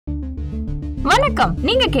வணக்கம்,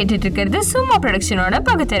 நீங்க கேட்டுட்டு இருக்கிறது சும்மா ப்ரொடக்ஷனோட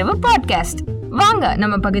பகுத்தறிவு பாட்காஸ்ட். வாங்க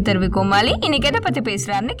நம்ம பகுத்தறிவு கோமாளி இன்னைக்கு எதை பத்தி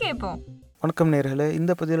பேசுறாருன்னு கேட்போம். வணக்கம் நேர்களே,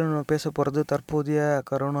 இந்த பதிவில் நம்ம பேச போகிறது தற்போதைய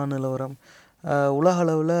கரோனா நிலவரம். உலக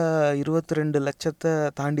அளவில் 22 லட்சத்தை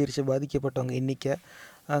தாண்டிருச்சு பாதிக்கப்பட்டவங்க எண்ணிக்கை.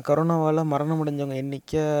 கரோனாவால் மரணம் அடைஞ்சவங்க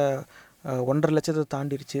எண்ணிக்கை 1.5 லட்சத்தை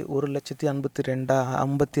தாண்டிருச்சு.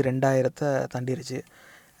 1,52,000 தாண்டிருச்சு.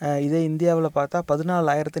 இதே இந்தியாவில் பார்த்தா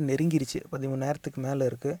 14,000 நெருங்கிருச்சு. 13,000க்கு மேலே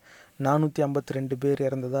இருக்குது. 452 பேர்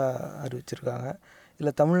இறந்ததாக அறிவிச்சிருக்காங்க.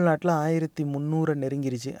 இதில் தமிழ்நாட்டில் 1,300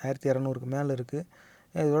 நெருங்கிருச்சு. 1,200க்கு மேலே இருக்குது.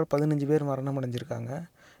 இதோட 15 பேர் மரணம் அடைஞ்சிருக்காங்க.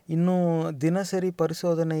 இன்னும் தினசரி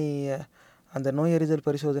பரிசோதனை, அந்த நோயறிதல்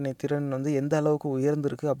பரிசோதனை திறன் எந்த அளவுக்கு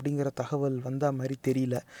உயர்ந்திருக்கு அப்படிங்கிற தகவல் வந்தால் மாதிரி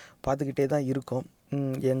தெரியல. பார்த்துக்கிட்டே தான் இருக்கோம்.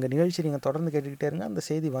 எங்கள் நிகழ்ச்சி நீங்கள் தொடர்ந்து கேட்டுக்கிட்டே இருங்க. அந்த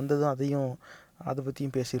செய்தி வந்ததும் அதை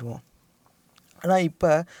பற்றியும் பேசிடுவோம். ஆனால்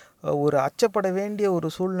இப்போ ஒரு அச்சப்பட வேண்டிய ஒரு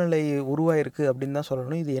சூழ்நிலை உருவாயிருக்கு அப்படின்னு தான்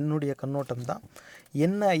சொல்லணும். இது என்னுடைய கண்ணோட்டம் தான்.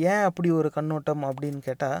 ஏன் அப்படி ஒரு கண்ணோட்டம் அப்படின்னு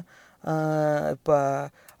கேட்டால், இப்போ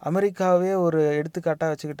அமெரிக்காவே ஒரு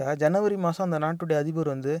எடுத்துக்காட்டாக வச்சுக்கிட்டா, ஜனவரி மாதம் அந்த நாட்டுடைய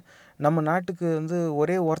அதிபர் நம்ம நாட்டுக்கு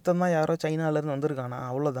ஒரே ஒருத்தன் தான் யாரோ சைனாலேருந்து வந்திருக்கானா,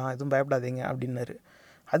 அவ்வளோதான், எதுவும் பயப்படாதீங்க அப்படின்னாரு.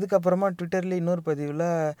 அதுக்கப்புறமா ட்விட்டர்லேயே இன்னொரு பதிவில்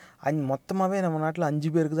மொத்தமாகவே நம்ம நாட்டில் 5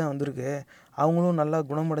 பேருக்கு தான் வந்திருக்கு, அவங்களும் நல்லா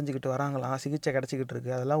குணமடைஞ்சிக்கிட்டு வராங்களாம், சிகிச்சை கிடச்சிக்கிட்டு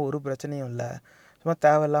இருக்குது, அதெல்லாம் ஒரு பிரச்சனையும் இல்லை, சும்மா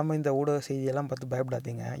தேவையில்லாமல் இந்த ஊடக செய்தியெல்லாம் பார்த்து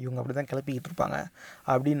பயப்படாதீங்க, இவங்க அப்படி தான் கிளப்பிக்கிட்டு இருப்பாங்க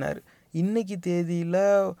அப்படின்னாரு. இன்றைக்கி தேதியில்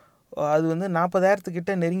அது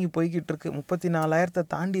 40,000 நெருங்கி போய்கிட்டு இருக்கு. 34,000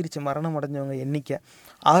 தாண்டிருச்சு மரணம் அடைஞ்சவங்க எண்ணிக்கை.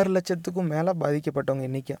 6 லட்சத்துக்கும் மேலே பாதிக்கப்பட்டவங்க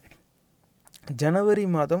எண்ணிக்கை. ஜனவரி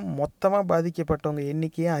மாதம் மொத்தமாக பாதிக்கப்பட்டவங்க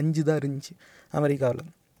எண்ணிக்கையே 5 தான் இருந்துச்சு அமெரிக்காவில்.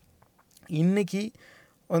 இன்றைக்கி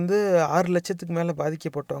 6 லட்சத்துக்கு மேலே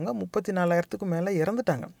பாதிக்கப்பட்டவங்க 34,000க்கும் மேலே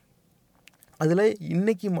இறந்துட்டாங்க. அதில்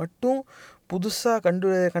இன்றைக்கி மட்டும் புதுசாக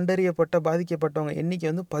கண்டறியப்பட்ட பாதிக்கப்பட்டவங்க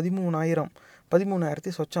எண்ணிக்கை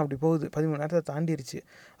 13,000 சொச்சம் அப்படி போகுது. 13,000 தாண்டிருச்சு.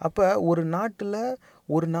 அப்போ ஒரு நாட்டில்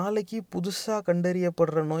ஒரு நாளைக்கு புதுசாக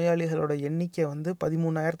கண்டறியப்படுற நோயாளிகளோட எண்ணிக்கை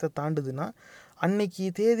 13,000 தாண்டுதுன்னா, அன்னைக்கு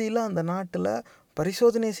தேதியில் அந்த நாட்டில்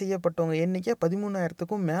பரிசோதனை செய்யப்பட்டவங்க எண்ணிக்கை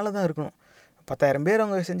 13,000க்கும் மேலே தான் இருக்கணும். 10,000 பேர்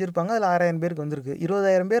அவங்க செஞ்சுருப்பாங்க, அதில் 6,000 பேருக்கு வந்திருக்கு.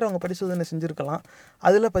 20,000 பேர் அவங்க பரிசோதனை செஞ்சுருக்கலாம்,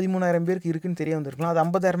 அதில் 13,000 பேருக்கு இருக்குன்னு தெரிய வந்திருக்கலாம். அது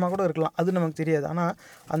 50,000 கூட இருக்கலாம், அது நமக்கு தெரியாது. ஆனால்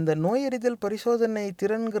அந்த நோயறிதல் பரிசோதனை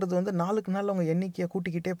திறன்கிறது நாளுக்கு நாள் அவங்க எண்ணிக்கையை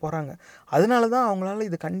கூட்டிக்கிட்டே போகிறாங்க. அதனால தான் அவங்களால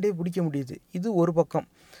இது கண்டே பிடிக்க முடியுது. இது ஒரு பக்கம்.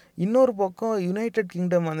 இன்னொரு பக்கம் யுனைடெட்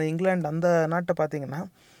கிங்டம், அந்த இங்கிலாந்து அந்த நாட்டை பார்த்திங்கன்னா,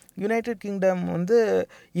 யுனைடெட் கிங்டம்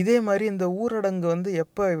இதே மாதிரி இந்த ஊரடங்கு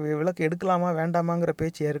எப்போ விலக்கு எடுக்கலாமா வேண்டாமாங்கிற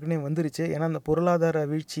பேச்சு ஏற்கனவே வந்துருச்சு. ஏன்னா அந்த பொருளாதார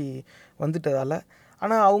வீழ்ச்சி வந்துட்டதால்.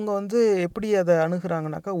 ஆனால் அவங்க எப்படி அதை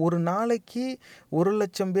அணுகிறாங்கனாக்கா, ஒரு நாளைக்கு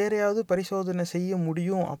 1,00,000 பேரையாவது பரிசோதனை செய்ய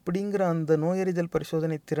முடியும் அப்படிங்கிற அந்த நோயறிதல்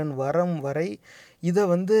பரிசோதனை திறன் வரும் வரை இதை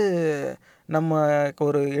நம்ம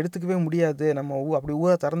ஒரு எடுத்துக்கவே முடியாது. நம்ம அப்படி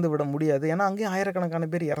ஊரை திறந்து விட முடியாது. ஏன்னா அங்கேயும் ஆயிரக்கணக்கான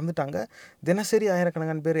பேர் இறந்துட்டாங்க. தினசரி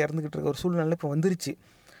ஆயிரக்கணக்கான பேர் இறந்துக்கிட்டு இருக்க ஒரு சூழ்நிலை இப்போ வந்துருச்சு.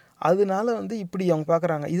 அதனால இப்படி அவங்க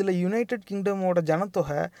பார்க்குறாங்க. இதில் யுனைடெட் கிங்டமோட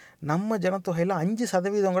ஜனத்தொகை நம்ம ஜனத்தொகையில்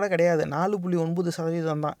 5% கூட கிடையாது.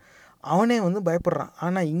 4.9% தான். அவனே பயப்படுறான்.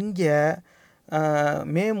 ஆனால் இங்கே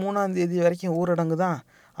மே 3ஆம் தேதி வரைக்கும் ஊரடங்கு தான்.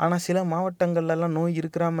 ஆனால் சில மாவட்டங்கள்லாம் நோய்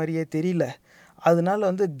இருக்கிற மாதிரியே தெரியல. அதனால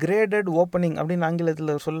கிரேடட் ஓப்பனிங் அப்படின்னு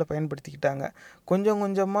ஆங்கிலத்தில் சொல்ல பயன்படுத்திக்கிட்டாங்க. கொஞ்சம்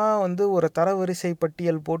கொஞ்சமாக ஒரு தரவரிசை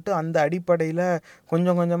பட்டியல் போட்டு அந்த அடிப்படையில்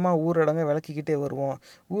கொஞ்சம் கொஞ்சமாக ஊரடங்கை விளக்கிக்கிட்டே வருவோம்.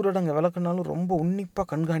 ஊரடங்கை விளக்குனாலும் ரொம்ப உன்னிப்பாக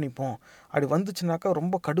கண்காணிப்போம். அப்படி வந்துச்சுனாக்கா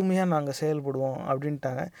ரொம்ப கடுமையாக நாங்கள் செயல்படுவோம்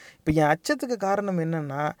அப்படின்ட்டாங்க. இப்போ என் அச்சத்துக்கு காரணம்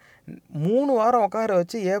என்னென்னா, 3 வாரம் உட்கார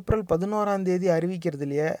வச்சு ஏப்ரல் 11ஆம் தேதி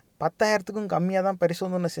அறிவிக்கிறதுலையே 10,000க்கும் கம்மியாக தான்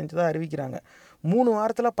பரிசோதனை செஞ்சதாக அறிவிக்கிறாங்க. 3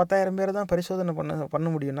 வாரத்தில் 10,000 பேர் தான் பரிசோதனை பண்ண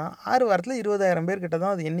முடியும்னா, 6 வாரத்தில் 20,000 பேர்கிட்ட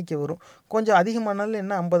தான் அது எண்ணிக்கை வரும். கொஞ்சம் அதிகமானாலும்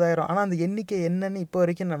என்ன 50,000. ஆனால் அந்த எண்ணிக்கை என்னன்னு இப்போ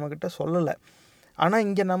வரைக்கும் நம்மக்கிட்ட சொல்லலை. ஆனால்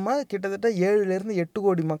இங்கே நம்ம கிட்டத்தட்ட 7லேருந்து 8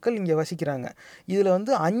 கோடி மக்கள் இங்கே வசிக்கிறாங்க. இதில்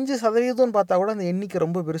 5% பார்த்தா கூட அந்த எண்ணிக்கை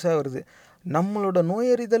ரொம்ப பெருசாக வருது. நம்மளோட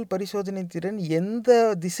நோயறிதல் பரிசோதனை திறன் எந்த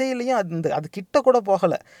திசையிலையும் அது கிட்ட கூட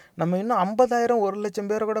போகலை. நம்ம இன்னும் 50,000 1,00,000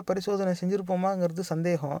 பேரை கூட பரிசோதனை செஞ்சுருப்போமாங்கிறது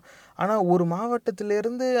சந்தேகம். ஆனால் ஒரு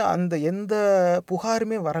மாவட்டத்திலேருந்து அந்த எந்த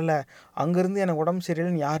புகாருமே வரலை. அங்கேருந்து எனக்கு உடம்பு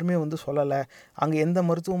சரியில்லைன்னு யாருமே சொல்லலை. அங்கே எந்த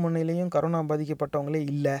மருத்துவமனையிலையும் கரோனா பாதிக்கப்பட்டவங்களே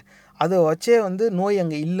இல்லை. அதை வச்சே நோய்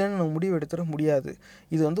அங்கே இல்லைன்னு நம்ம முடிவு எடுத்துட முடியாது.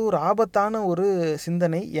 இது ஒரு ஆபத்தான ஒரு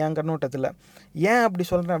சிந்தனை என் கண்ணோட்டத்தில். ஏன் அப்படி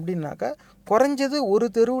சொல்கிறேன் அப்படின்னாக்கா, குறைஞ்சது ஒரு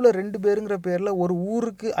தெருவில் 2 பேருங்கிற பேரில், ஒரு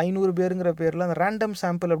ஊருக்கு 500 பேருங்கிற பேரில் அந்த ரேண்டம்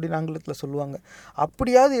சாம்பிள் அப்படின்னு ஆங்கிலத்தில் சொல்லுவாங்க,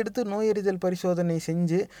 அப்படியாவது எடுத்து நோயறிதல் பரிசோதனை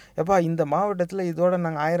செஞ்சு, எப்பா இந்த மாவட்டத்தில் இதோட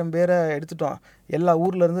நாங்கள் 1000 பேரை எடுத்துட்டோம், எல்லா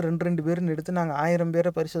ஊர்லேருந்து 2 பேருன்னு எடுத்து நாங்கள் 1000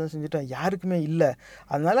 பேரை பரிசோதனை செஞ்சுட்டோம், யாருக்குமே இல்லை,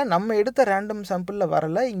 அதனால் நம்ம எடுத்த ரேண்டம் சாம்பிளில்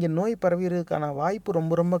வரலை, இங்கே நோய் பரவிறதுக்கான வாய்ப்பு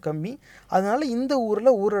ரொம்ப ரொம்ப கம்மி, அதனால் இந்த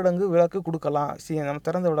ஊரில் ஊரடங்கு விலக்கு கொடுக்கலாம், நம்ம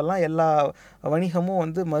திறந்து விடலாம், எல்லா வணிகமும்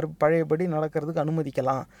வந்து பழையபடி நடக்கிறதுக்கு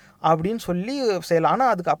அனுமதிக்கலாம் அப்படின்னு சொல்லி செய்யலாம்.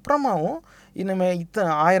 ஆனால் அதுக்கப்புறமாவும் இனிமேல்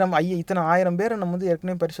இத்தனை 1000 பேரை நம்ம வந்து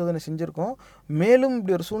ஏற்கனவே பரிசோதனை செஞ்சுருக்கோம், மேலும்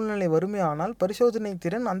இப்படி ஒரு சூழ்நிலை வறுமை ஆனால் பரிசோதனை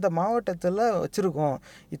திறன் அந்த மாவட்டத்தில் வச்சுருக்கோம்,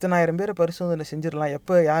 இத்தனை 1000 பேரை பரிசோதனை செஞ்சிடலாம்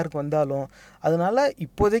எப்போ யாருக்கு வந்தாலும், அதனால்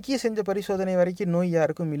இப்போதைக்கு செஞ்ச பரிசோதனை வரைக்கும் நோய்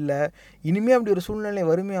யாருக்கும் இல்லை, இனிமேல் அப்படி ஒரு சூழ்நிலை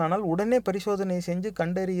வறுமை ஆனால் உடனே பரிசோதனை செஞ்சு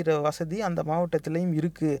கண்டறிகிற வசதி அந்த மாவட்டத்திலையும்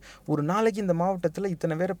இருக்குது, ஒரு நாளைக்கு இந்த மாவட்டத்தில்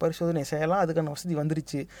இத்தனை பேரை பரிசோதனை செய்யலாம், அதுக்கான வசதி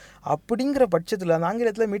வந்துருச்சு அப்படிங்கிற பட்சத்தில் அந்த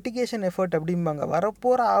ஆங்கிலத்தில் மிட்டிகேஷன் எஃபர்ட் அப்படிம்பாங்க,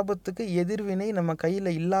 வரப்போகிற ஆபத்துக்கு எதிர்வினை நம்ம கையில்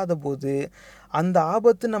இல்லாத போது அந்த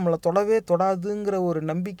ஆபத்து நம்மளை தொடாதுங்கிற ஒரு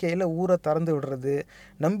நம்பிக்கையில் ஊரை திறந்து விடுறது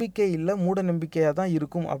நம்பிக்கை இல்லை, மூட நம்பிக்கையாக தான்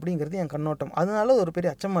இருக்கும் அப்படிங்கிறது என் கண்ணோட்டம். அதனால ஒரு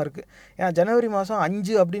பெரிய அச்சமாக இருக்குது. ஏன்னா ஜனவரி மாதம்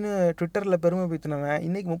 5 அப்படின்னு ட்விட்டரில் பெருமை படுத்தினவன்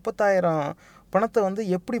இன்றைக்கி 30,000 பணத்தை வந்து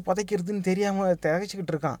எப்படி புதைக்கிறதுன்னு தெரியாமல்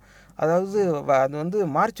திகைச்சிக்கிட்டு இருக்கான். அதாவது அது வந்து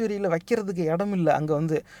மார்ச்சுரியில் வைக்கிறதுக்கு இடம் இல்லை, அங்கே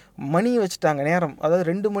வந்து மணி வச்சுட்டாங்க நேரம், அதாவது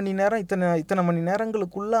 2 மணி நேரம் இத்தனை மணி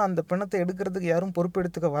நேரங்களுக்குள்ளே அந்த பிணத்தை எடுக்கிறதுக்கு யாரும்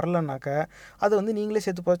பொறுப்பெடுத்துக்க வரலனாக்க அதை வந்து நீங்களே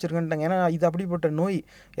சேர்த்து புதைச்சிருக்கேன்ட்டாங்க. ஏன்னா இது அப்படிப்பட்ட நோய்,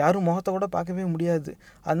 யாரும் முகத்தை கூட பார்க்கவே முடியாது,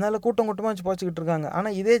 அதனால கூட்டமாக வச்சு புதைச்சிக்கிட்டு இருக்காங்க.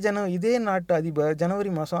 ஆனால் இதே நாட்டு அதிபர்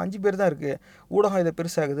ஜனவரி மாதம் 5 பேர் தான் இருக்குது, ஊடகம் இதை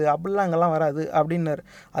பெருசாகுது, அப்படிலாம் அங்கெல்லாம் வராது அப்படின்னாரு.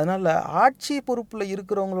 அதனால் ஆட்சி பொறுப்பில்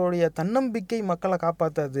இருக்கிறவங்களுடைய தன்னம்பிக்கை மக்களை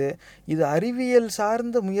காப்பாற்றாது, இது அறிவியல்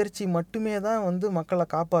சார்ந்த முயற்சி மட்டுமே தான் வந்து மக்களை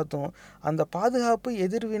காப்பாற்றும். அந்த பாதுகாப்பு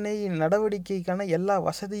எதிர்வினை நடவடிக்கைக்கான எல்லா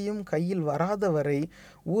வசதியும் கையில் வராத வரை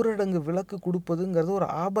ஊரடங்கு விலக்கு கொடுப்பதுங்கிறது ஒரு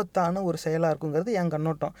ஆபத்தான ஒரு செயலாக இருக்குங்கிறது என்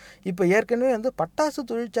கண்ணோட்டம். இப்போ ஏற்கனவே வந்து பட்டாசு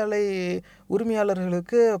தொழிற்சாலை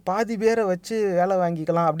உரிமையாளர்களுக்கு பாதி பேரை வச்சு வேலை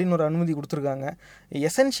வாங்கிக்கலாம் அப்படின்னு ஒரு அனுமதி கொடுத்துருக்காங்க.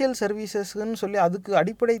 எசென்ஷியல் சர்வீசஸ்ன்னு சொல்லி அதுக்கு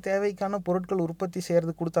அடிப்படை தேவைக்கான பொருட்கள் உற்பத்தி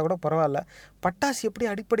செய்கிறதுக்கு கொடுத்தா கூட பரவாயில்ல, பட்டாசு எப்படி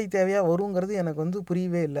அடிப்படை தேவையாக வருங்கிறது எனக்கு வந்து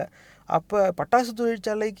புரியவே இல்லை. அப்போ பட்டாசு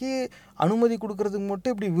தொழிற்சாலைக்கு அனுமதி கொடுக்கறதுக்கு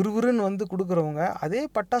மட்டும் இப்படி விறுவிறுன்னு வந்து கொடுக்குறவங்க, அதே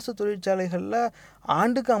பட்டாசு தொழிற்சாலைகளில்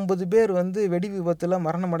ஆண்டுக்கு 50 பேர் வந்து வெடி விபத்தில்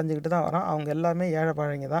மரணம் அடைஞ்சிக்கிட்டு தான் வரான், அவங்க எல்லாமே ஏழை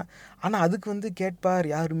பாழைங்க தான். ஆனால் அதுக்கு வந்து கேட்பார்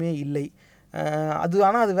யாருமே இல்லை.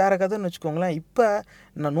 ஆனால் அது வேறு கதைன்னு வச்சுக்கோங்களேன். இப்போ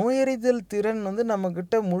நோயறிதல் திறன் வந்து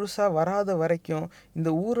நம்மக்கிட்ட முழுசாக வராத வரைக்கும் இந்த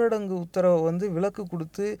ஊரடங்கு உத்தரவை வந்து விலக்கு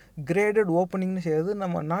கொடுத்து கிரேடட் ஓப்பனிங்னு செய்கிறது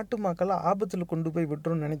நம்ம நாட்டு மக்களை ஆபத்தில் கொண்டு போய்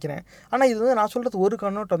விட்டுருன்னு நினைக்கிறேன். ஆனால் இது வந்து நான் சொல்கிறது ஒரு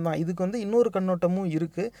கண்ணோட்டம் தான், இதுக்கு வந்து இன்னொரு கண்ணோட்டமும்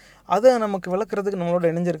இருக்குது. அதை நமக்கு விளக்குறதுக்கு நம்மளோட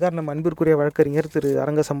இணைஞ்சிருக்கார் நம்ம அன்பிற்குரிய வழக்கறிஞர் திரு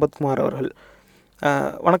அரங்க சம்பத்குமார் அவர்கள்.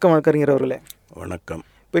 வணக்கம் வழக்கறிஞர் அவர்களே. வணக்கம்.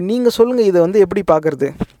 இப்போ நீங்கள் சொல்லுங்கள், இதை வந்து எப்படி பார்க்குறது?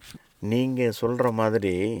 நீங்கள் சொல்கிற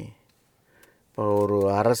மாதிரி இப்போ ஒரு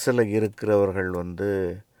அரசில் இருக்கிறவர்கள் வந்து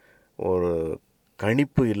ஒரு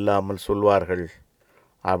கணிப்பு இல்லாமல் சொல்வார்கள்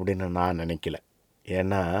அப்படின்னு நான் நினைக்கல.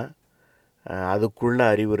 ஏன்னா அதுக்குள்ளே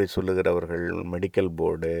அறிவுரை சொல்லுகிறவர்கள் மெடிக்கல்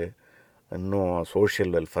போர்டு, இன்னும்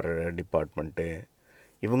சோஷியல் வெல்ஃபேர் டிபார்ட்மெண்ட்டு,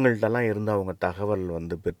 இவங்கள்ட்டெல்லாம் இருந்து அவங்க தகவல்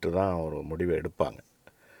வந்து பெற்று தான் ஒரு முடிவை எடுப்பாங்க.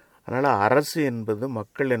 அதனால் அரசு என்பது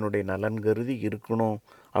மக்கள் என்னுடைய நலன் கருதி இருக்கணும்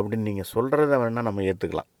அப்படின்னு நீங்கள் சொல்கிறத வேணால் நம்ம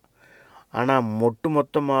ஏற்றுக்கலாம். ஆனால்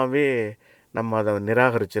மொத்தமாகவே நம்ம அதை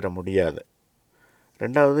நிராகரிச்சிட முடியாது.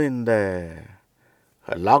 ரெண்டாவது, இந்த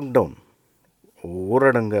லாக்டவுன்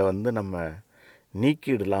ஊரடங்கை வந்து நம்ம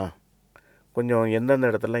நீக்கிடலாம், கொஞ்சம் எந்தெந்த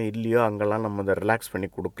இடத்துலாம் இல்லையோ அங்கெல்லாம் நம்ம அதை ரிலாக்ஸ் பண்ணி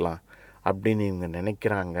கொடுக்கலாம் அப்படின்னு இவங்க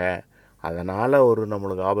நினைக்கிறாங்க. அதனால்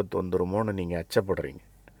நம்மளுக்கு ஆபத்து வந்துடுமோன்னு நீங்கள் அச்சப்படுறீங்க.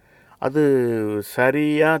 அது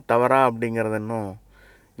சரியா தவறா அப்படிங்கிறது இன்னும்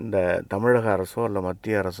இந்த தமிழக அரசோ இல்லை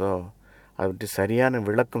மத்திய அரசோ அதை பற்றி சரியான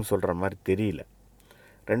விளக்கம் சொல்கிற மாதிரி தெரியல.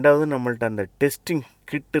 ரெண்டாவது, நம்மள்ட்ட அந்த டெஸ்டிங்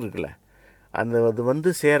கிட் இருக்குல்ல, அது வந்து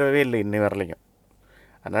சேரவே இல்லை இன்னை வரலையும்.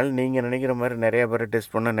 அதனால் நீங்கள் நினைக்கிற மாதிரி நிறையா பேர்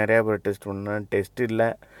டெஸ்ட் பண்ணால் டெஸ்ட் இல்லை.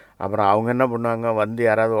 அப்புறம் அவங்க என்ன பண்ணுவாங்க, வந்து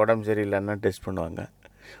யாராவது உடம்பு சரியில்லைன்னா டெஸ்ட் பண்ணுவாங்க.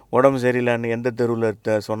 உடம்பு சரியில்லைன்னு எந்த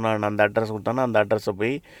தெருவில் சொன்னான்னு அந்த அட்ரஸ் கொடுத்தானா அந்த அட்ரஸை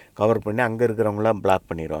போய் கவர் பண்ணி அங்கே இருக்கிறவங்களாம் பிளாக்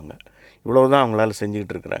பண்ணிடுவாங்க. இவ்வளோ தான் அவங்களால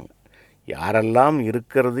செஞ்சுக்கிட்டு இருக்கிறாங்க. யாரெல்லாம்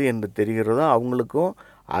இருக்கிறது என்று தெரிகிறதோ அவங்களுக்கும்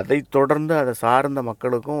அதை தொடர்ந்து அதை சார்ந்த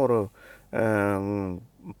மக்களுக்கும் ஒரு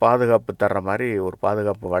பாதுகாப்பு தர்ற மாதிரி ஒரு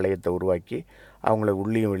பாதுகாப்பு வளையத்தை உருவாக்கி அவங்கள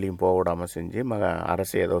உள்ளேயும் வெளியும் போக விடாமல் செஞ்சு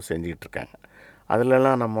அரசு ஏதோ செஞ்சுக்கிட்டு இருக்காங்க.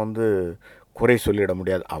 அதிலெல்லாம் நம்ம வந்து குறை சொல்லிட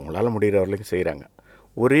முடியாது, அவங்களால முடிகிற வரைக்கும் செய்கிறாங்க.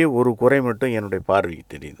 ஒரே ஒரு குறை மட்டும் என்னுடைய பார்வைக்கு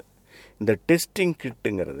தெரியுது. இந்த டெஸ்டிங்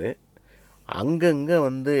கிட்டுங்கிறது அங்கங்கே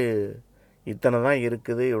வந்து இத்தனை தான்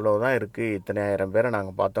இருக்குது, இவ்வளோ தான் இருக்குது, இத்தனை 1000 பேரை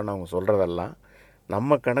நாங்கள் பார்த்தோன்னு அவங்க சொல்கிறதெல்லாம்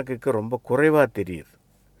நம்ம கணக்குக்கு ரொம்ப குறைவாக தெரியுது.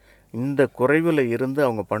 இந்த குறைவில் இருந்து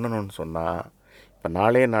அவங்க பண்ணணும்னு சொன்னால், இப்போ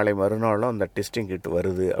நாளை மறுநாளும் அந்த டெஸ்டிங் கிட்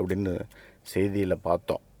வருது அப்படின்னு செய்தியில்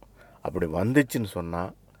பார்த்தோம். அப்படி வந்துச்சுன்னு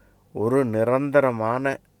சொன்னால் ஒரு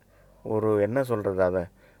நிரந்தரமான ஒரு என்ன சொல்கிறது, அதை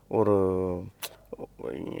ஒரு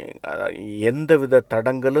எந்தவித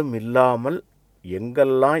தடங்களும் இல்லாமல்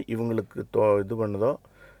எங்கெல்லாம் இவங்களுக்கு இது பண்ணுதோ,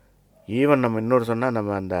 ஈவன் நம்ம இன்னொரு சொன்னால்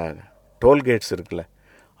நம்ம அந்த டோல்கேட்ஸ் இருக்குல்ல,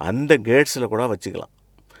 அந்த கேட்ஸில் கூட வச்சுக்கலாம்.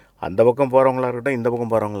 அந்த பக்கம் போகிறவங்களா இருக்கட்டும், இந்த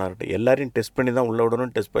பக்கம் போகிறவங்களா இருக்கட்டும், எல்லாரையும் டெஸ்ட் பண்ணி தான் உள்ளே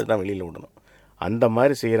விடணும், டெஸ்ட் பண்ணி தான் வெளியில் விடணும். அந்த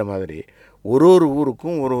மாதிரி செய்கிற மாதிரி ஒரு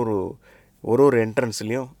ஊருக்கும் ஒரு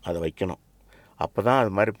என்ட்ரன்ஸ்லேயும் அதை வைக்கணும். அப்போ தான்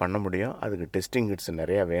அது மாதிரி பண்ண முடியும். அதுக்கு டெஸ்டிங் கிட்ஸ்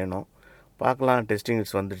நிறையா வேணும். பார்க்கலாம், டெஸ்டிங்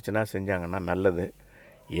கிட்ஸ் வந்துடுச்சுன்னா செஞ்சாங்கன்னா நல்லது.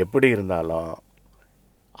 எப்படி இருந்தாலும்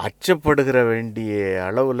அச்சப்படுகிற வேண்டிய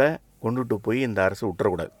அளவில் கொண்டுட்டு போய் இந்த அரசு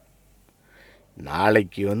விட்டுறக்கூடாது.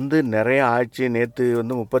 நாளைக்கு நிறையா ஆச்சு. நேற்று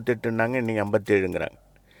 38ன்னாங்க, இன்றைக்கி 57ங்கிறாங்க.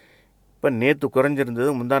 இப்போ நேற்று குறைஞ்சிருந்தது,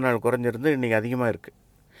 முந்தா நாள் குறைஞ்சிருந்து, இன்றைக்கி அதிகமாக இருக்குது.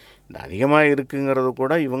 இந்த அதிகமாக இருக்குங்கிறது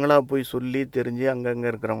கூட இவங்களா போய் சொல்லி தெரிஞ்சு அங்கங்கே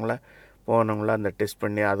இருக்கிறவங்கள போனவங்கள அந்த டெஸ்ட்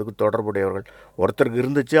பண்ணி அதுக்கு தொடர்புடையவர்கள் ஒருத்தருக்கு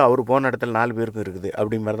இருந்துச்சு, அவர் போன இடத்துல 4 பேருக்கும் இருக்குது,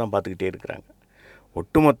 அப்படி மாதிரி தான் பார்த்துக்கிட்டே இருக்கிறாங்க.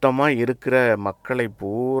 ஒட்டுமொத்தமாக இருக்கிற மக்களை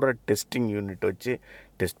பூரா டெஸ்டிங் யூனிட் வச்சு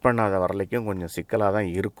டெஸ்ட் பண்ணாத வரலைக்கும் கொஞ்சம் சிக்கலாக தான்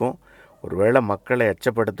இருக்கும். ஒருவேளை மக்களை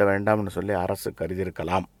எச்சப்படுத்த வேண்டாம்னு சொல்லி அரசு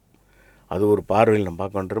கருதியிருக்கலாம். அது ஒரு பார்வையில் நம்ம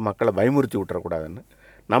பார்க்கணும். மக்களை பயமுறுத்தி விட்டுறக்கூடாதுன்னு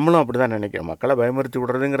நம்மளும் அப்படி தான் நினைக்கிறோம். மக்களை பயமுறுத்தி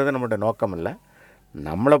விடுறதுங்கிறது நம்மளுடைய நோக்கம் இல்லை.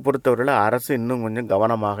 நம்மளை பொறுத்தவரையில் அரசு இன்னும் கொஞ்சம்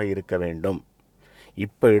கவனமாக இருக்க வேண்டும்.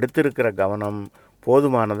 இப்போ எடுத்திருக்கிற கவனம்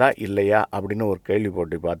போதுமானதா இல்லையா அப்படின்னு ஒரு கேள்வி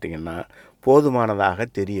போட்டு பார்த்திங்கன்னா போதுமானதாக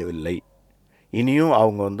தெரியவில்லை. இனியும்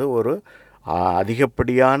அவங்க ஒரு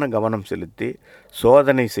அதிகப்படியான கவனம் செலுத்தி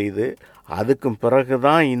சோதனை செய்து அதுக்கும் பிறகு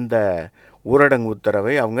தான் இந்த ஊரடங்கு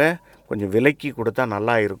உத்தரவை அவங்க கொஞ்சம் விலக்கி கொடுத்தா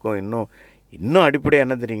நல்லா இருக்கும். இன்னும் அடிப்படையாக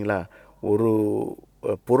என்ன தெரியுங்களா, ஒரு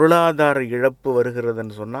பொருளாதார இழப்பு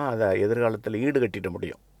வருகிறதுன்னு சொன்னால் அதை எதிர்காலத்தில் ஈடுகட்டிட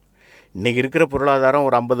முடியும். இன்றைக்கி இருக்கிற பொருளாதாரம்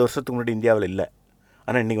ஒரு 50 வருஷத்துக்கு முன்னாடி இந்தியாவில் இல்லை,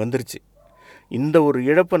 ஆனால் இன்றைக்கி வந்துருச்சு. இந்த ஒரு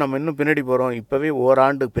இழப்பு நம்ம இன்னும் பின்னாடி போகிறோம். இப்போவே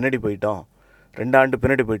ஓராண்டு பின்னாடி போயிட்டோம், 2 ஆண்டு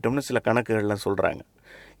பின்னாடி போயிட்டோம்னு சில கணக்குகள்லாம் சொல்கிறாங்க.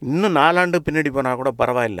 இன்னும் 4 ஆண்டு பின்னாடி போனால் கூட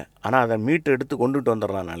பரவாயில்லை, ஆனால் அதை மீட்டு எடுத்து கொண்டுட்டு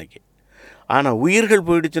வந்துடலாம் நாளைக்கு. ஆனால் உயிர்கள்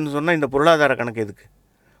போயிடுச்சுன்னு சொன்னால் இந்த பொருளாதார கணக்கு எதுக்கு?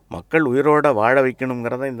 மக்கள் உயிரோடு வாழ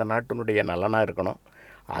வைக்கணுங்கிறத இந்த நாட்டினுடைய நலனாக இருக்கணும்.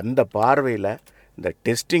 அந்த பார்வையில் இந்த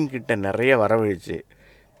டெஸ்டிங் கிட்ட நிறைய வரவழைச்சு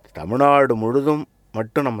தமிழ்நாடு முழுதும்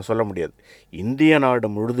மட்டும் நம்ம சொல்ல முடியாது, இந்திய நாடு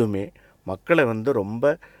முழுதுமே மக்களை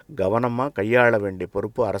ரொம்ப கவனமாக கையாள வேண்டிய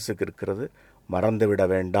பொறுப்பு அரசுக்கு இருக்கிறது. மறந்துவிட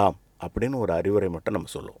வேண்டாம் அப்படின்னு ஒரு அறிவுரை மட்டும்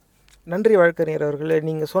நம்ம சொல்லுவோம். நன்றி வழக்கறிஞர் அவர்களே.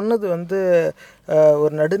 நீங்கள் சொன்னது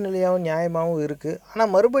ஒரு நடுநிலையாகவும் நியாயமாகவும் இருக்குது.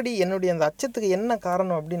 ஆனால் மறுபடி என்னுடைய அந்த அச்சத்துக்கு என்ன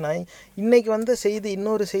காரணம் அப்படின்னா, இன்றைக்கி வந்த செய்தி,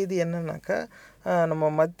 இன்னொரு செய்தி என்னன்னாக்கா, நம்ம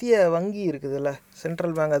மத்திய வங்கி இருக்குதுல்ல,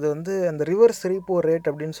 சென்ட்ரல் பேங்க், அது அந்த ரிவர்ஸ் ரீப்போ ரேட்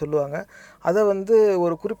அப்படின்னு சொல்லுவாங்க. அதை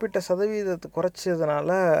ஒரு குறிப்பிட்ட சதவீதத்தை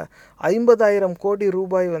குறைச்சதுனால 50,000 கோடி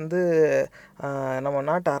ரூபாய் நம்ம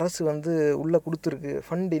நாட்டு அரசு உள்ளே கொடுத்துருக்கு,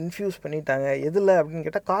 ஃபண்ட் இன்ஃப்யூஸ் பண்ணிட்டாங்க. எதில் அப்படின்னு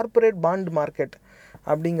கேட்டால் கார்ப்பரேட் பாண்ட் மார்க்கெட்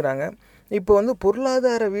அப்படிங்கிறாங்க. இப்போ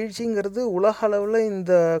பொருளாதார வீழ்ச்சிங்கிறது உலக அளவில்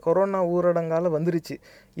இந்த கொரோனா ஊரடங்கால் வந்துருச்சு.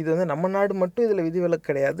 இது நம்ம நாடு மட்டும் இதில் விதிவிலக்கு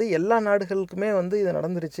கிடையாது, எல்லா நாடுகளுக்குமே இது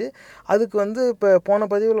நடந்துருச்சு. அதுக்கு இப்போ போன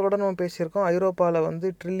பதிவில் கூட நம்ம பேசியிருக்கோம்,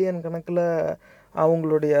 ஐரோப்பாவில் ட்ரில்லியன் கணக்கில்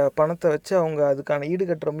அவங்களுடைய பணத்தை வச்சு அவங்க அதுக்கான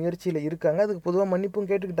ஈடுகட்டுற முயற்சியில் இருக்காங்க. அதுக்கு பொதுவாக மன்னிப்பும்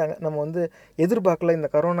கேட்டுக்கிட்டாங்க. நம்ம எதிர்பார்க்கல இந்த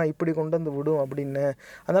கரோனா இப்படி கொண்டு விடும் அப்படின்னு.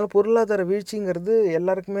 அதனால் பொருளாதார வீழ்ச்சிங்கிறது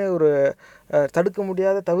எல்லாருக்குமே ஒரு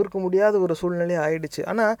தவிர்க்க முடியாத ஒரு சூழ்நிலை ஆயிடுச்சு.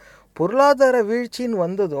 ஆனால் பொருளாதார வீழ்ச்சின்னு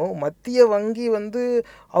வந்ததும் மத்திய வங்கி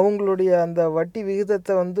அவங்களுடைய அந்த வட்டி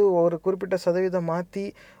விகிதத்தை ஒரு குறிப்பிட்ட சதவீதம் மாற்றி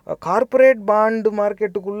கார்ப்பரேட் பாண்டு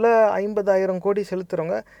மார்க்கெட்டுக்குள்ளே 50,000 கோடி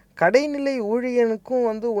செலுத்துகிறவங்க, கடைநிலை ஊழியனுக்கும்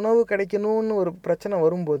உணவு கிடைக்கணும்னு ஒரு பிரச்சனை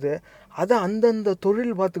வரும்போது அதை அந்தந்த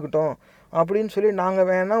தொழில் பார்த்துக்கிட்டோம் அப்படின்னு சொல்லி நாங்கள்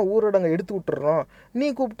வேணால் ஊரடங்கை எடுத்து விட்டுறோம், நீ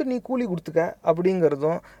கூப்பிட்டு நீ கூலி கொடுத்துக்க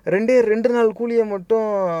அப்படிங்கிறதும், 2 நாள் கூலியை மட்டும்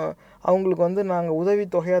அவங்களுக்கு நாங்கள்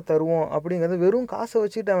உதவித்தொகையாக தருவோம் அப்படிங்கிறது, வெறும் காசை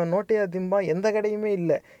வச்சுட்டு அவன் நோட்டையாக திம்பான், எந்த கடையுமே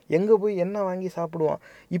இல்லை, எங்கே போய் என்ன வாங்கி சாப்பிடுவான்.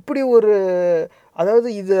 இப்படி ஒரு அதாவது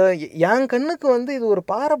இது என் கண்ணுக்கு இது ஒரு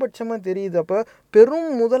பாரபட்சமாக தெரியுது. அப்போ பெரும்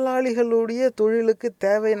முதலாளிகளுடைய தொழிலுக்கு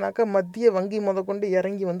தேவைனாக்கா மத்திய வங்கி முதற்கொண்டு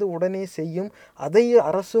இறங்கி உடனே செய்யும், அதை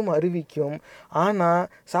அரசும் அறிவிக்கும். ஆனால்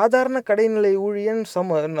சாதாரண கடைநிலை ஊழியன்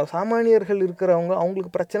சாமானியர்கள் இருக்கிறவங்க,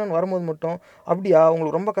 அவங்களுக்கு பிரச்சனைன்னு வரும்போது மட்டும், அப்படியா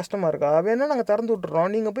அவங்களுக்கு ரொம்ப கஷ்டமாக இருக்கா, வேணால் நாங்கள் திறந்து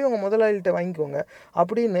விட்டுறோம், நீங்கள் போய் உங்கள் முதலாளிகிட்ட வாங்கிக்கோங்க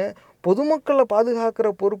அப்படின்னு பொதுமக்களை பாதுகாக்கிற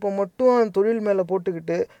பொறுப்பை மட்டும் தொழில் மேலே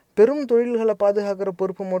போட்டுக்கிட்டு பெரும் தொழில்களை பாதுகாக்கிற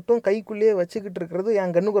பொறுப்பு மட்டும் கைக்குள்ளேயே வச்சுக்கிட்டு இருக்கிறது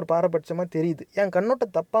என் கண்ணுக்கு ஒரு பாரபட்சமாக தெரியுது. என்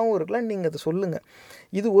கண்ணோட்டம் தப்பாகவும் இருக்கலாம், நீங்கள் அதை சொல்லுங்கள்.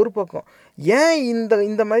 இது ஒரு பக்கம். ஏன்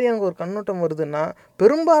இந்த மாதிரி எனக்கு ஒரு கண்ணோட்டம் வருதுன்னா,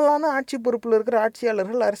 பெரும்பாலான ஆட்சி பொறுப்பில் இருக்கிற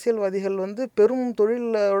ஆட்சியாளர்கள், அரசியல்வாதிகள் வந்து பெரும்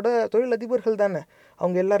தொழிலதிபர்கள் தானே.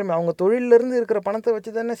 அவங்க எல்லாருமே அவங்க தொழிலிருந்து இருக்கிற பணத்தை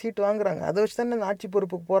வச்சு தானே சீட்டு வாங்குறாங்க. அதை வச்சு தானே அந்த ஆட்சி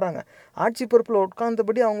பொறுப்புக்கு போகிறாங்க. ஆட்சி பொறுப்பில்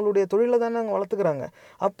உட்கார்ந்தபடி அவங்களுடைய தொழிலை தானே அவங்க வளர்த்துக்கிறாங்க.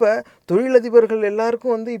 அப்போ தொழிலதிபர்கள்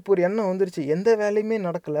எல்லாருக்கும் வந்து இப்போ ஒரு எண்ணம் வந்துருச்சு, எந்த வேலையுமே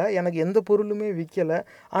நடக்கலை, எனக்கு எந்த பொருளுமே விற்கலை,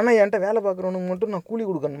 ஆனால் என்கிட்ட வேலை பார்க்குறவனுக்கு மட்டும் நான் கூலி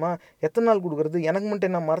கொடுக்கணுமா, எத்தனை நாள் கொடுக்குறது, எனக்கு மட்டும்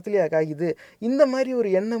என்ன மரத்துலையா காய்க்குது, இந்த மாதிரி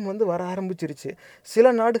ஒரு எண்ணம் வந்து வர ஆரம்பிச்சிருச்சு.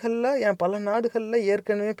 பல நாடுகளில்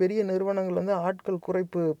ஏற்கனவே பெரிய நிறுவனங்கள் வந்து ஆட்கள்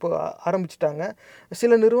குறைப்பு இப்போ ஆரம்பிச்சிட்டாங்க.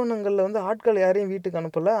 சில நிறுவனங்களில் வந்து ஆட்கள் யாரையும் வீட்டுக்கு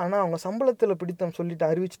அனுப்பலை, ஆனால் அவங்க சம்பளத்தில் பிடித்தம் சொல்லிட்டு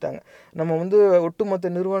அறிவிச்சிட்டாங்க. நம்ம வந்து ஒட்டுமொத்த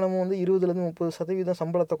நிறுவனமும் வந்து 20-30%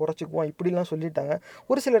 சம்பளத்தை குறைச்சிக்குவோம் இப்படிலாம் சொல்லிட்டாங்க.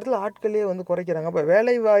 ஒரு சில இடத்துல ஆட்களே வந்து குறைக்கிறாங்க. அப்போ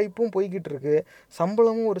வேலை வாய்ப்பும் போய்கிட்டு இருக்கு,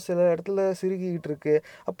 சம்பளமும் ஒரு சில இடத்துல சிறுகிக்கிட்டு இருக்கு.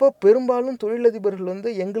 அப்போ பெரும்பாலும் தொழிலதிபர்கள்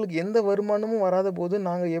வந்து எங்களுக்கு எந்த வருமானமும் வராத போது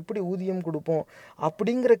நாங்கள் எப்படி ஊதியம் கொடுப்போம்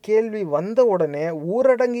அப்படிங்கிற கேள்வி வந்த உடனே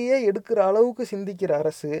ஊரடங்கையே எடுக்கிற அளவுக்கு சிந்திக்கிற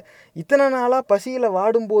அரசு இத்தனை நாளாக பசியில்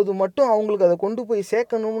வாடும்போது மட்டும் அவங்களுக்கு அதை கொண்டு போய்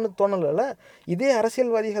சேர்க்கணும்னு தோணலை. இதே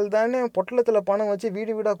அரசியல்வாதிகள் தானே பொட்டலத்தில் பணம் வச்சு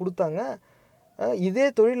வீடு வீடாக கொடுத்தாங்க. இதே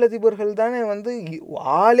தொழிலதிபர்கள் தானே வந்து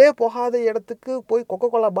ஆளே போகாத இடத்துக்கு போய்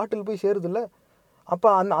கொக்கோகோலா பாட்டில் போய் சேருதில்ல. அப்போ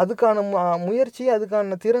அதுக்கான முயற்சி,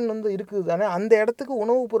 அதுக்கான திறன் வந்து இருக்குது தானே. அந்த இடத்துக்கு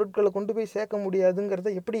உணவுப் பொருட்களை கொண்டு போய் சேர்க்க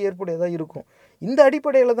முடியாதுங்கிறத எப்படி ஏற்புடையதாக இருக்கும்? இந்த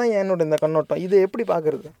அடிப்படையில் தான் என்னோட இந்த கண்ணோட்டம். இதை எப்படி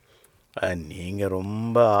பார்க்குறது? நீங்கள்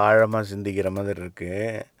ரொம்ப ஆழமாக சிந்திக்கிற மாதிரி இருக்குது.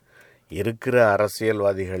 இருக்கிற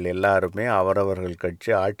அரசியல்வாதிகள் எல்லாருமே அவரவர்கள் கட்சி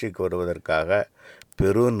ஆட்சிக்கு வருவதற்காக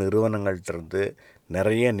பெரும் நிறுவனங்கள்டிருந்து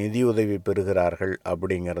நிறைய நிதியுதவி பெறுகிறார்கள்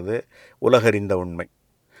அப்படிங்கிறது உலகறிந்த உண்மை.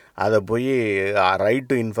 அதை போய் ரைட்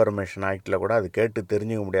டு இன்ஃபர்மேஷன் ஆக்டில் கூட அது கேட்டு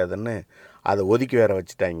தெரிஞ்சுக்க முடியாதுன்னு அதை ஒதுக்கி வேற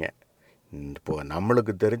வச்சுட்டாங்க. இப்போது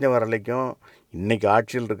நம்மளுக்கு தெரிஞ்ச வரலைக்கும் இன்றைக்கி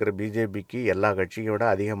ஆட்சியில் இருக்கிற பிஜேபிக்கு எல்லா கட்சியை விட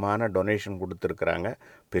அதிகமான டொனேஷன் கொடுத்துருக்குறாங்க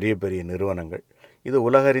பெரிய பெரிய நிறுவனங்கள். இது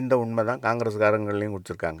உலகறிந்த உண்மை தான். காங்கிரஸ்காரங்களையும்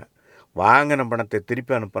கொடுத்துருக்காங்க. வாங்கின பணத்தை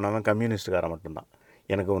திருப்பி அனுப்பினவன் கம்யூனிஸ்டுக்காரன் மட்டும்தான்,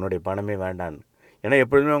 எனக்கு உன்னுடைய பணமே வேண்டான்னு. ஏன்னா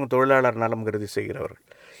எப்பொழுதுமே அவங்க தொழிலாளர் நலம் கருதி செய்கிறவர்கள்.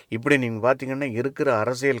 இப்படி நீங்கள் பார்த்தீங்கன்னா இருக்கிற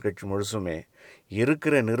அரசியல் கட்சி முழுசுமே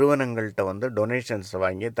இருக்கிற நிறுவனங்கள்கிட்ட வந்து டொனேஷன்ஸை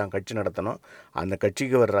வாங்கி தான் கட்சி நடத்தணும், அந்த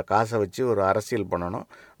கட்சிக்கு வர்ற காசை வச்சு ஒரு அரசியல் பண்ணணும்,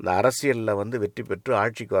 அந்த அரசியலில் வந்து வெற்றி பெற்று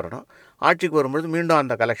ஆட்சிக்கு வரணும், ஆட்சிக்கு வரும்பொழுது மீண்டும்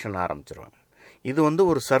அந்த கலெக்ஷன் ஆரம்பிச்சிருவாங்க. இது வந்து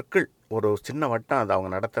ஒரு சர்க்கிள், ஒரு சின்ன வட்டம் அது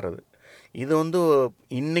அவங்க நடத்துறது. இது வந்து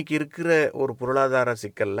இன்றைக்கி இருக்கிற ஒரு பொருளாதார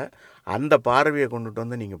சிக்கலில் அந்த பார்வையை கொண்டுட்டு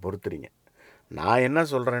வந்து நீங்கள் பொறுத்துறீங்க. நான் என்ன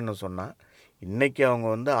சொல்கிறேன்னு சொன்னால், இன்றைக்கி அவங்க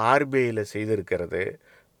வந்து ஆர்பிஐயில் செய்திருக்கிறது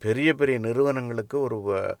பெரிய பெரிய நிறுவனங்களுக்கு ஒரு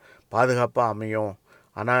பாதுகாப்பாக அமையும்,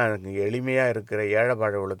 ஆனால் எளிமையாக இருக்கிற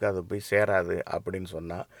ஏழைப்பாழவர்களுக்கு அது போய் சேராது அப்படின்னு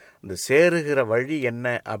சொன்னால், இந்த சேருகிற வழி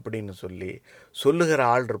என்ன அப்படின்னு சொல்லுகிற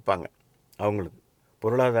ஆள் இருப்பாங்க. அவங்களுக்கு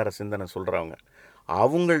பொருளாதார சிந்தனை சொல்கிறவங்க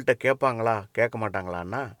அவங்கள்ட்ட கேட்பாங்களா கேட்க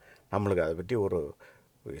மாட்டாங்களான்னா நம்மளுக்கு அதை பற்றி ஒரு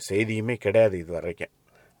செய்தியுமே கிடையாது இது வரைக்கும்.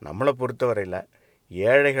 நம்மளை பொறுத்தவரையில்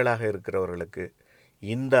ஏழைகளாக இருக்கிறவர்களுக்கு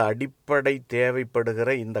இந்த அடிப்படை தேவைப்படுகிற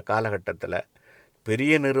இந்த காலகட்டத்தில்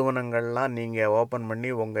பெரிய நிறுவனங்கள்லாம் நீங்கள் ஓப்பன் பண்ணி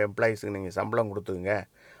உங்கள் எம்ப்ளாயீஸுக்கு நீங்கள் சம்பளம் கொடுத்துங்க,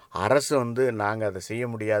 அரசு வந்து நாங்கள் அதை செய்ய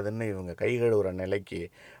முடியாதுன்னு இவங்க கை கழுவுற நிலைக்கு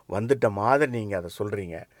வந்துட்ட மாதிரி நீங்கள் அதை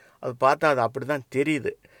சொல்கிறீங்க. அது பார்த்தா அது அப்படி தான்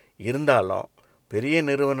தெரியுது. இருந்தாலும் பெரிய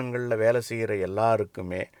நிறுவனங்களில் வேலை செய்கிற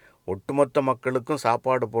எல்லாருக்குமே ஒட்டுமொத்த மக்களுக்கும்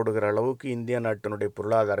சாப்பாடு போடுகிற அளவுக்கு இந்திய நாட்டினுடைய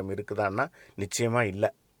பொருளாதாரம் இருக்குதான்னா நிச்சயமாக இல்லை.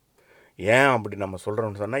 ஏன் அப்படி நம்ம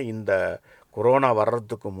சொல்கிறோம்னு சொன்னால், இந்த கொரோனா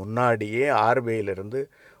வர்றதுக்கு முன்னாடியே ஆர்பிஐயிலிருந்து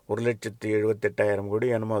 1,78,000 கோடி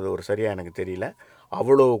என்னமோ, அது ஒரு சரியாக எனக்கு தெரியல,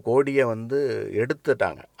 அவ்வளோ கோடியை வந்து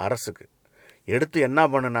எடுத்துட்டாங்க அரசுக்கு. எடுத்து என்ன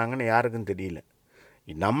பண்ணினாங்கன்னு யாருக்கும் தெரியல.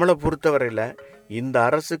 நம்மளை பொறுத்தவரையில் இந்த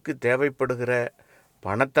அரசுக்கு தேவைப்படுகிற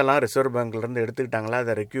பணத்தெல்லாம் ரிசர்வ் பேங்க்லேருந்து எடுத்துக்கிட்டாங்களா,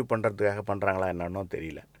 அதை ரெக்யூ பண்ணுறதுக்காக பண்ணுறாங்களா என்னன்னோ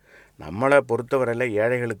தெரியல. நம்மளை பொறுத்தவரையில்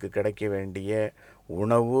ஏழைகளுக்கு கிடைக்க வேண்டிய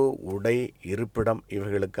உணவு, உடை, இருப்பிடம்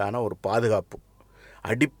இவைகளுக்கான ஒரு பாதுகாப்பு,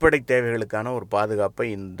 அடிப்படை தேவைகளுக்கான ஒரு பாதுகாப்பை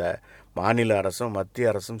இந்த மாநில அரசும்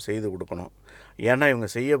மத்திய அரசும் செய்து கொடுக்கணும். ஏன்னா இவங்க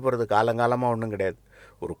செய்ய போகிறது காலங்காலமாக ஒன்றும் கிடையாது.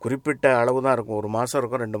 ஒரு குறிப்பிட்ட அளவு தான் இருக்கும். 1 மாதம்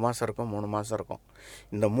இருக்கும், 2 மாதம் இருக்கும், 3 மாதம் இருக்கும்.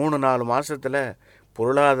 இந்த 3-4 மாதத்தில்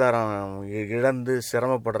பொருளாதாரம் இழந்து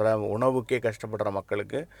சிரமப்படுற, உணவுக்கே கஷ்டப்படுற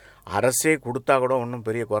மக்களுக்கு அரசே கொடுத்தா கூட ஒன்றும்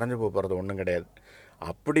பெரிய குறைஞ்சி போகிறது ஒன்றும் கிடையாது.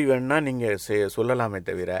 அப்படி வேணால் நீங்கள் சொல்லலாமே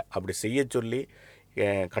தவிர அப்படி செய்ய சொல்லி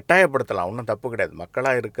கட்டாயப்படுத்தலாம், ஒன்றும் தப்பு கிடையாது.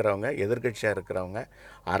 மக்களாக இருக்கிறவங்க, எதிர்கட்சியாக இருக்கிறவங்க,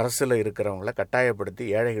 அரசில் இருக்கிறவங்கள கட்டாயப்படுத்தி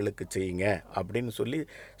ஏழைகளுக்கு செய்யுங்க அப்படின்னு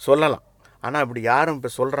சொல்லலாம். ஆனால் அப்படி யாரும்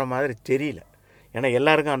இப்போ சொல்கிற மாதிரி தெரியல. ஏன்னா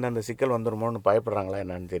எல்லாருக்கும் அந்தந்த சிக்கல் வந்துடுமோன்னு பயப்படுறாங்களா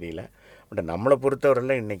என்னன்னு தெரியல. பட் நம்மளை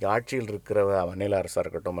பொறுத்தவரையில் இன்றைக்கி ஆட்சியில் இருக்கிற மாநில அரசாக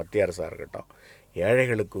இருக்கட்டும், மத்திய அரசாக இருக்கட்டும்,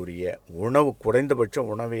 ஏழைகளுக்கு உரிய உணவு, குறைந்தபட்ச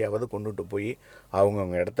உணவையாவது கொண்டுட்டு போய்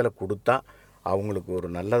அவங்கவுங்க இடத்துல கொடுத்தா அவங்களுக்கு ஒரு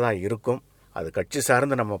நல்லதாக இருக்கும். அது கட்சி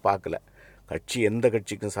சார்ந்து நம்ம பார்க்கல, கட்சி எந்த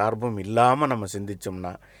கட்சிக்கும் சார்பும் இல்லாமல் நம்ம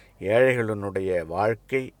சிந்தித்தோம்னா ஏழைகளினுடைய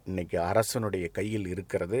வாழ்க்கை இன்றைக்கி அரசனுடைய கையில்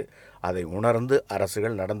இருக்கிறது. அதை உணர்ந்து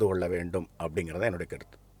அரசுகள் நடந்து கொள்ள வேண்டும் அப்படிங்கிறத என்னுடைய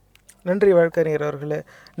கருத்து. நன்றி வழக்கறிஞர் அவர்களே.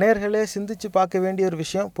 நேர்களே, சிந்திச்சு பார்க்க வேண்டிய ஒரு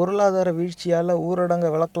விஷயம், பொருளாதார வீழ்ச்சியால் ஊரடங்கை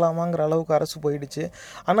விளக்கலாமாங்கிற அளவுக்கு அரசு போயிடுச்சு.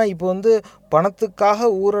 ஆனால் இப்போ பணத்துக்காக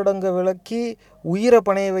ஊரடங்கை விளக்கி உயிரை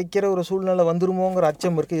பணைய வைக்கிற ஒரு சூழ்நிலை வந்துருமோங்கிற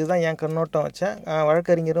அச்சம் இருக்குது. இதுதான் என் கண்ணோட்டம் வச்சேன்.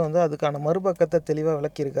 வழக்கறிஞரும் அதுக்கான மறுபக்கத்தை தெளிவாக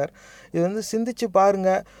விளக்கியிருக்கார். இது சிந்திச்சு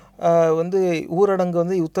பாருங்கள்.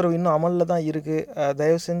 ஊரடங்கு உத்தரவு இன்னும் அமலில் தான் இருக்குது.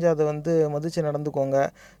 தயவு செஞ்சு அதை மதித்து நடந்துக்கோங்க.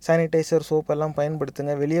 சானிடைசர், சோப் எல்லாம்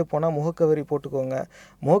பயன்படுத்துங்க. வெளியே போனால் முகக்கவரி போட்டுக்கோங்க.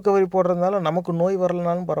 முகக்கவரி போடுறதுனால நமக்கு நோய்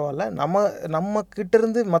வரலனாலும் பரவாயில்ல, நம்ம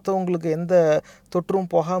கிட்டேருந்து மற்றவங்களுக்கு எந்த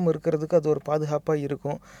தொற்றும் போகாமல் இருக்கிறதுக்கு அது ஒரு பாதுகாப்பாக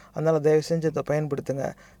இருக்கும். அதனால் தயவு செஞ்சு அதை பயன்படுத்துங்க.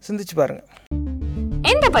 சிந்திச்சு பாருங்கள்.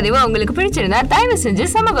 இந்த பதிவு உங்களுக்கு பிடிச்சிருந்தா தயவு செஞ்சு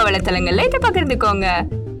சமூக வலைத்தளங்கள்ல இதை பகிர்ந்துக்கோங்க.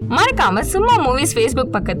 மறக்காம சும்மா மூவிஸ்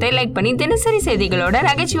ஃபேஸ்புக் பக்கத்தை லைக் பண்ணி தினசரி செய்திகளோட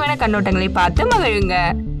நகைச்சுவையான கண்ணோட்டங்களை பார்த்து மகிழுங்க.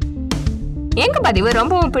 எங்க பதிவு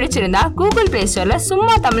ரொம்பவும் பிடிச்சிருந்தா கூகுள் பிளே ஸ்டோர்ல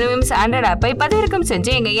சும்மா தமிழ் மீம்ஸ் ஆண்ட்ராய்டு ஆப்பை பதிவிறக்கம்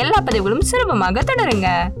செஞ்சு எங்க எல்லா பதிவுகளும் சுலபமாக தொடருங்க.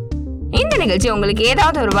 இந்த நிகழ்ச்சி உங்களுக்கு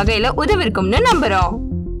ஏதாவது ஒரு வகையில உதவிருக்கும்னு நம்புறோம்.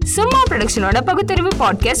 சும்மா ப்ரொடக்ஷனோட பகுத்தறிவு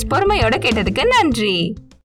பாட்காஸ்ட் பொறுமையோட கேட்டதுக்கு நன்றி.